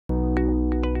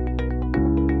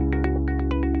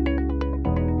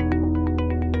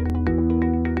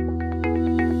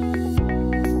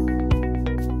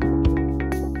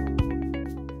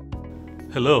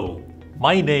Hello,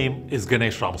 my name is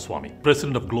Ganesh Rameswamy,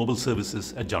 President of Global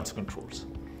Services at Johnson Controls.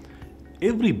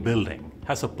 Every building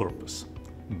has a purpose.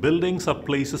 Buildings are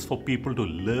places for people to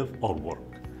live or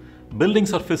work.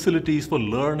 Buildings are facilities for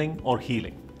learning or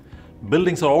healing.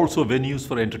 Buildings are also venues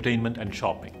for entertainment and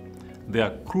shopping. They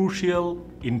are crucial,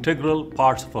 integral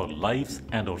parts of our lives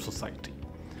and our society.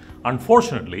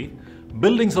 Unfortunately,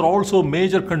 buildings are also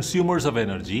major consumers of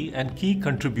energy and key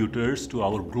contributors to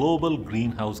our global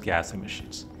greenhouse gas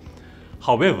emissions.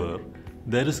 However,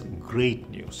 there is great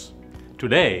news.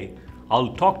 Today,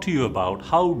 I'll talk to you about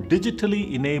how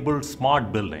digitally enabled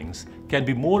smart buildings can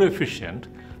be more efficient,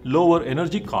 lower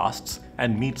energy costs,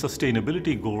 and meet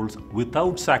sustainability goals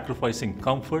without sacrificing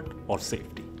comfort or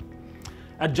safety.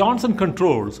 At Johnson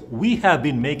Controls, we have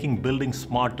been making buildings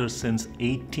smarter since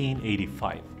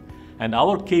 1885. And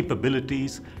our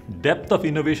capabilities, depth of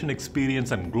innovation experience,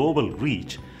 and global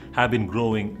reach have been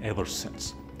growing ever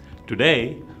since.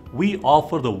 Today, we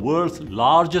offer the world's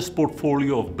largest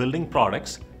portfolio of building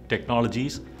products,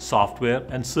 technologies, software,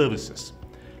 and services.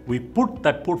 We put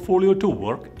that portfolio to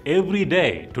work every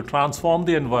day to transform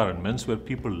the environments where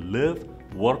people live,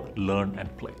 work, learn,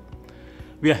 and play.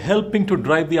 We are helping to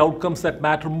drive the outcomes that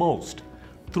matter most.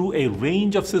 Through a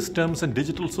range of systems and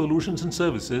digital solutions and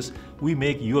services, we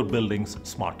make your buildings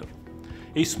smarter.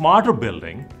 A smarter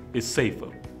building is safer,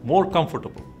 more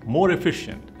comfortable, more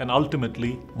efficient, and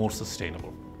ultimately more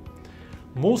sustainable.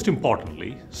 Most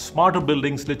importantly, smarter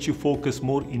buildings let you focus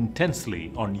more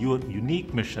intensely on your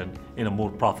unique mission in a more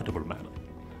profitable manner.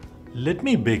 Let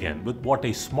me begin with what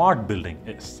a smart building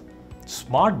is.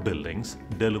 Smart buildings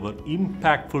deliver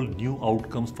impactful new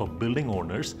outcomes for building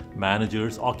owners,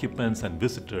 managers, occupants, and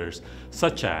visitors,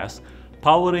 such as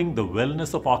powering the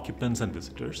wellness of occupants and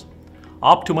visitors,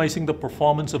 optimizing the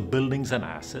performance of buildings and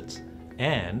assets,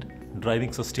 and driving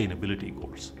sustainability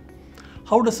goals.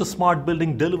 How does a smart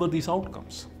building deliver these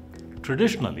outcomes?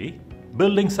 Traditionally,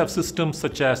 buildings have systems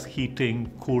such as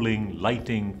heating, cooling,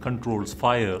 lighting, controls,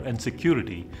 fire, and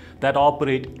security that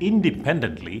operate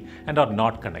independently and are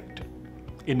not connected.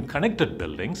 In connected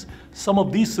buildings, some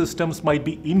of these systems might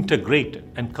be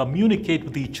integrated and communicate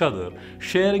with each other,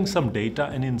 sharing some data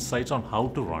and insights on how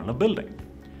to run a building.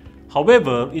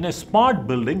 However, in a smart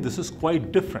building, this is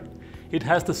quite different. It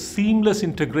has the seamless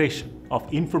integration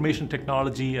of information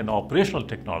technology and operational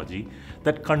technology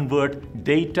that convert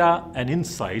data and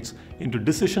insights into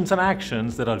decisions and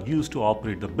actions that are used to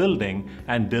operate the building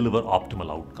and deliver optimal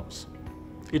outcomes.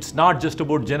 It's not just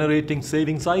about generating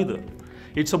savings either.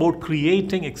 It's about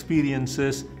creating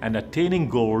experiences and attaining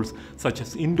goals such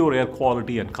as indoor air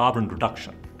quality and carbon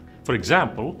reduction. For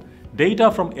example,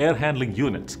 data from air handling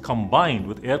units combined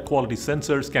with air quality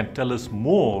sensors can tell us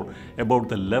more about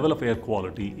the level of air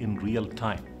quality in real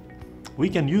time. We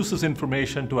can use this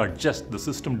information to adjust the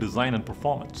system design and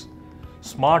performance.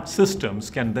 Smart systems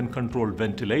can then control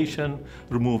ventilation,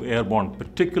 remove airborne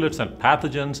particulates and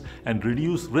pathogens, and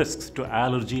reduce risks to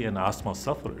allergy and asthma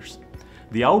sufferers.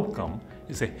 The outcome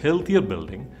is a healthier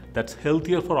building that's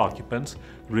healthier for occupants,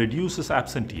 reduces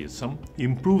absenteeism,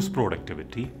 improves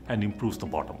productivity, and improves the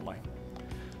bottom line.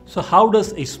 So how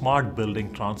does a smart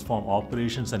building transform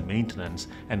operations and maintenance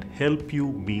and help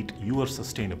you meet your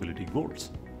sustainability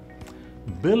goals?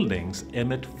 Buildings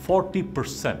emit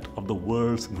 40% of the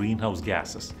world's greenhouse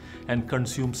gases and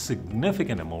consume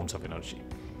significant amounts of energy.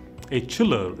 A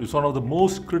chiller is one of the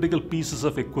most critical pieces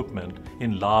of equipment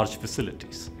in large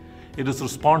facilities. It is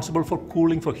responsible for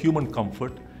cooling for human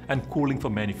comfort and cooling for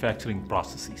manufacturing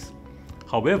processes.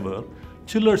 However,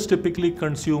 chillers typically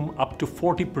consume up to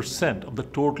 40% of the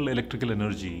total electrical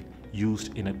energy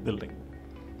used in a building.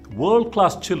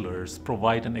 World-class chillers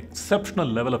provide an exceptional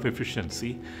level of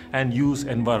efficiency and use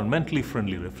environmentally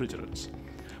friendly refrigerants.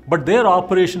 But their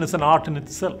operation is an art in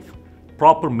itself.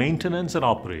 Proper maintenance and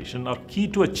operation are key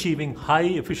to achieving high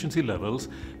efficiency levels,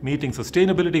 meeting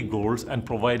sustainability goals, and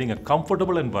providing a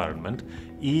comfortable environment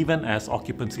even as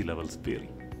occupancy levels vary.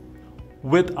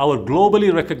 With our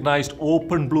globally recognized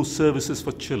OpenBlue services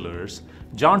for chillers,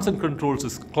 Johnson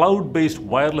Controls' cloud-based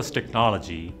wireless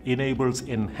technology enables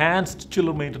enhanced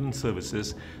chiller maintenance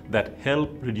services that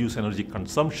help reduce energy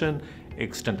consumption,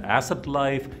 extend asset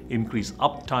life, increase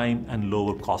uptime, and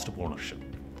lower cost of ownership.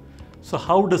 So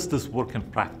how does this work in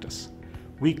practice?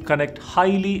 We connect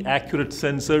highly accurate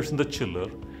sensors in the chiller,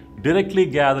 directly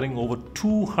gathering over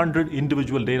 200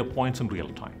 individual data points in real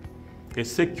time. A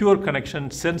secure connection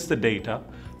sends the data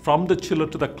from the chiller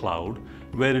to the cloud,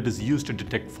 where it is used to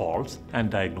detect faults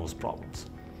and diagnose problems.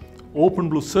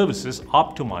 OpenBlue services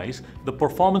optimize the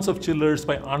performance of chillers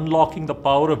by unlocking the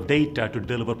power of data to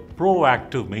deliver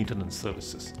proactive maintenance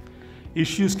services.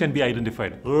 Issues can be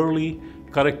identified early,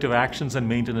 Corrective actions and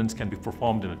maintenance can be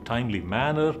performed in a timely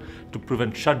manner to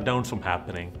prevent shutdowns from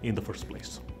happening in the first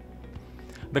place.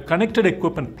 The connected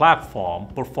equipment platform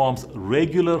performs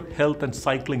regular health and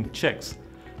cycling checks,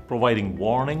 providing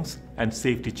warnings and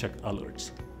safety check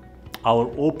alerts. Our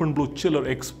OpenBlue chiller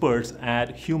experts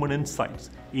add human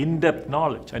insights, in-depth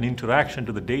knowledge, and interaction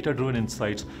to the data-driven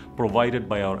insights provided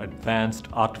by our advanced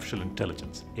artificial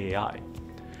intelligence, AI.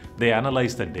 They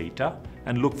analyze the data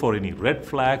and look for any red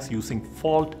flags using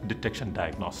fault detection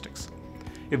diagnostics.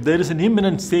 If there is an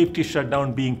imminent safety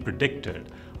shutdown being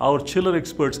predicted, our chiller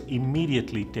experts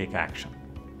immediately take action.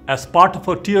 As part of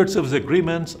our tiered service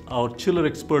agreements, our chiller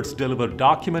experts deliver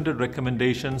documented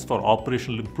recommendations for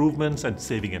operational improvements and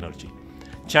saving energy,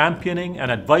 championing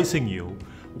and advising you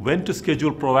when to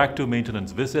schedule proactive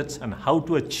maintenance visits and how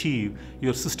to achieve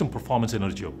your system performance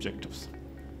energy objectives.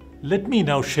 Let me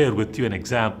now share with you an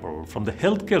example from the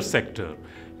healthcare sector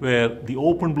where the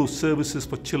OpenBlue services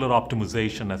for chiller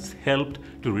optimization has helped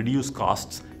to reduce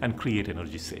costs and create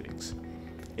energy savings.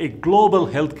 A global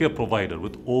healthcare provider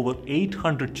with over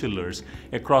 800 chillers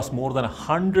across more than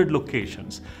 100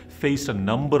 locations faced a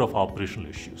number of operational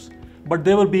issues, but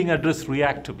they were being addressed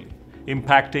reactively,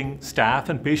 impacting staff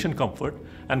and patient comfort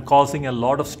and causing a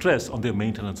lot of stress on their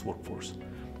maintenance workforce.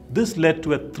 This led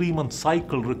to a 3-month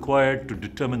cycle required to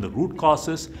determine the root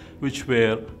causes, which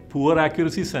were poor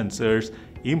accuracy sensors,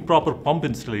 improper pump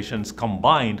installations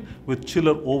combined with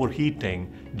chiller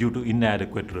overheating due to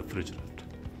inadequate refrigerant.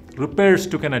 Repairs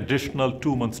took an additional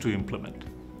 2 months to implement.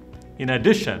 In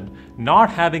addition, not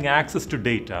having access to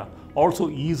data also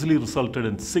easily resulted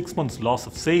in 6 months loss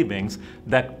of savings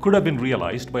that could have been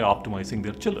realized by optimizing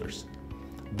their chillers.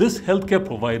 This healthcare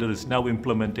provider is now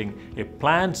implementing a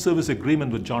planned service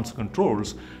agreement with Johnson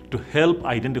Controls to help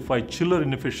identify chiller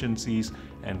inefficiencies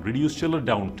and reduce chiller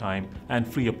downtime and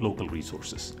free up local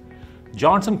resources.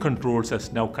 Johnson Controls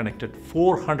has now connected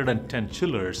 410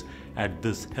 chillers at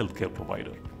this healthcare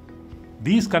provider.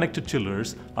 These connected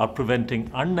chillers are preventing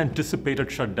unanticipated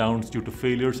shutdowns due to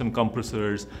failures in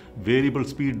compressors, variable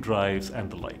speed drives,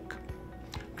 and the like.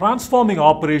 Transforming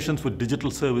operations with digital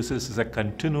services is a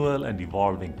continual and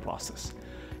evolving process.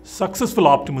 Successful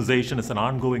optimization is an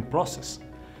ongoing process.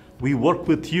 We work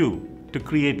with you to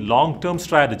create long-term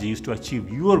strategies to achieve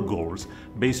your goals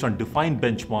based on defined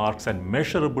benchmarks and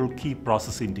measurable key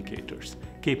process indicators,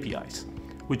 KPIs,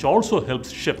 which also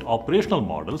helps shift operational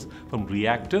models from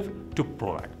reactive to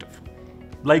proactive.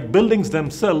 Like buildings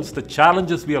themselves, the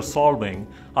challenges we are solving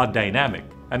are dynamic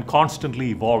and constantly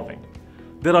evolving.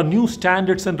 There are new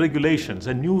standards and regulations,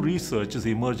 and new research is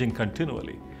emerging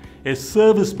continually. A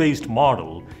service-based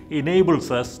model enables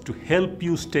us to help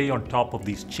you stay on top of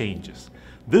these changes.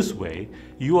 This way,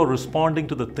 you are responding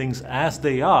to the things as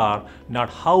they are,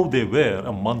 not how they were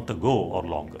a month ago or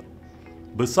longer.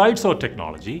 Besides our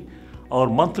technology, our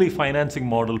monthly financing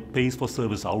model pays for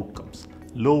service outcomes,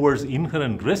 lowers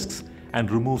inherent risks, and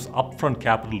removes upfront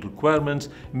capital requirements,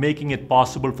 making it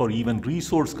possible for even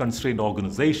resource-constrained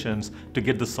organizations to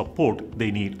get the support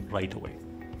they need right away.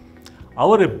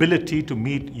 Our ability to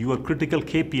meet your critical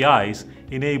KPIs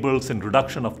enables a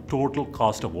reduction of total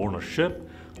cost of ownership,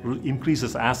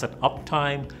 increases asset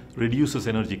uptime, reduces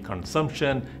energy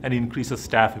consumption, and increases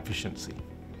staff efficiency.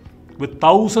 With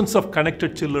thousands of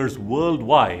connected chillers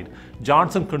worldwide,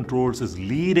 Johnson Controls is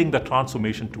leading the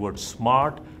transformation towards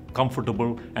smart,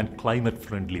 comfortable, and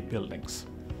climate-friendly buildings.